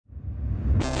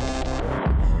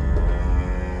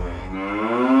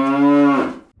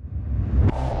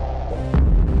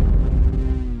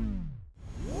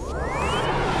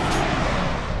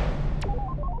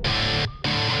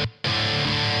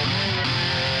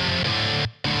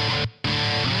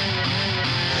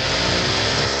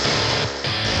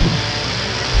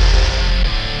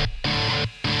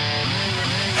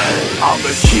I'm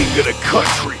the king of the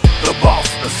country, the boss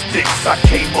of the sticks. I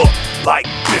came up like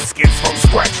biscuits from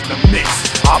scratch in the mix.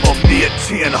 I'm a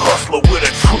mid-10 hustler with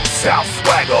a true South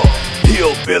swagger.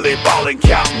 Hillbilly ballin',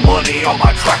 counting money on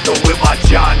my tractor with my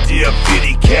John Deere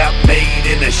 50 cap made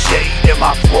in the shade, and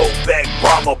my throwback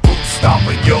Brahma boots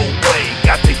stomping your way.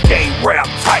 Got the game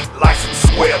wrapped tight like some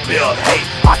square bill. Hey,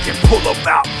 I can pull them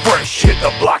out fresh, hit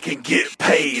the block and get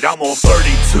paid. I'm on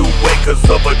 32 acres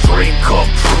of a dream come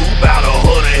true, about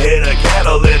 100 head of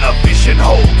cattle in a fishing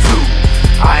hole too.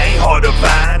 I ain't hard to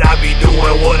find, I be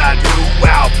doing what I do,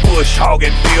 out bush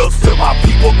hogging fields till my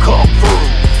people come through.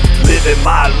 Living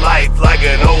my life like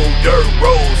an old dirt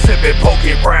road, sipping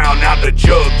Poke Brown out the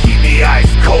jug, keep me ice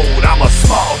cold. I'm a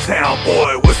small town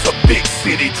boy with some big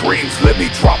city dreams. Let me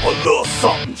drop a little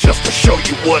something just to show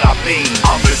you what I mean.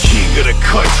 I'm the king of the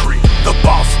country, the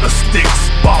boss of the sticks.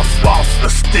 Boss of the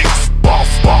sticks, boss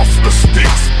of the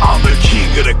sticks. I'm the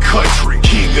king of the country,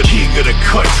 king of the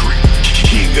country,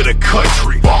 king of the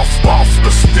country, boss of the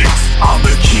sticks. I'm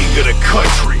the king of the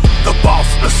country, the boss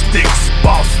of the sticks,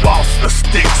 boss of the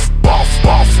sticks, boss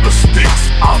of the sticks.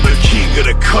 I'm the king of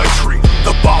the country,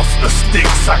 the boss of the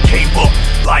sticks. I came up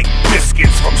like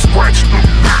biscuits from scratch.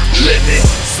 Let me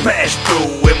smash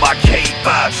through in my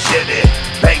K5 Chevy,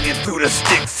 banging through the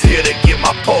sticks here to get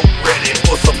my boat ready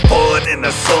for some fun in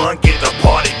the sun, get the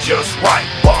party just right.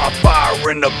 Bonfire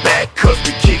in the back, cause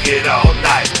we kick it all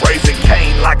night. Raising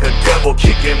cane like a devil,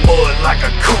 kicking mud like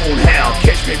a coon hound.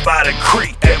 Catch me by the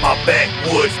creek at my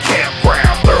Backwood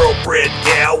campground. Thoroughbred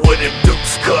gal with them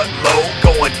dukes cut low,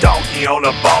 going donkey on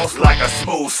the boss like a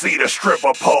smooth cedar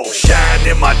stripper pole. Shine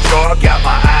in my jar, got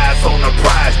my eyes on the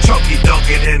prize. Chunky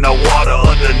dunking in the water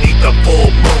underneath the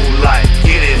full moonlight.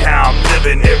 Get it how I'm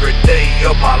living every day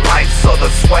of my life.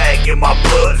 Southern swag in my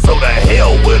blood, so to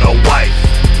hell with a wife.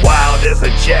 Wild as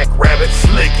a jackrabbit,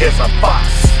 slick as a fox.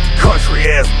 Country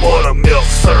ass buttermilk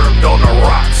served on the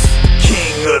rocks.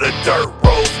 King of the dirt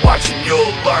roads, watching you'll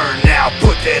learn. Now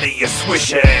put that in your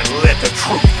swisher and let the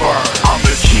truth burn. I'm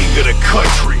the king of the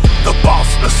country, the boss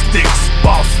of the sticks.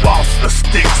 Boss of the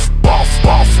sticks, boss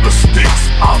of the sticks.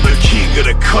 I'm the king of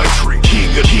the country,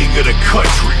 king of the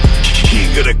country,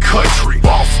 king of the country,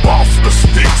 boss of the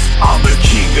sticks. I'm the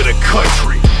king of the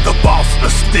country, the boss of the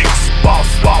sticks, boss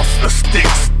of the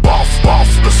sticks, boss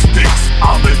of the sticks.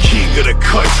 I'm the king of the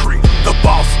country, the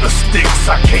boss of the sticks.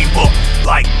 I came up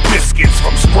like biscuits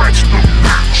from scratch.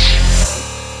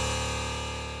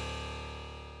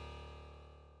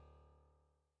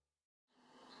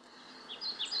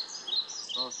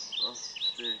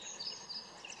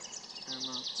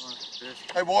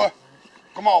 Hey boy,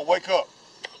 come on, wake up.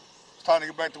 It's time to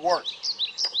get back to work.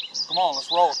 Come on, let's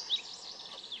roll.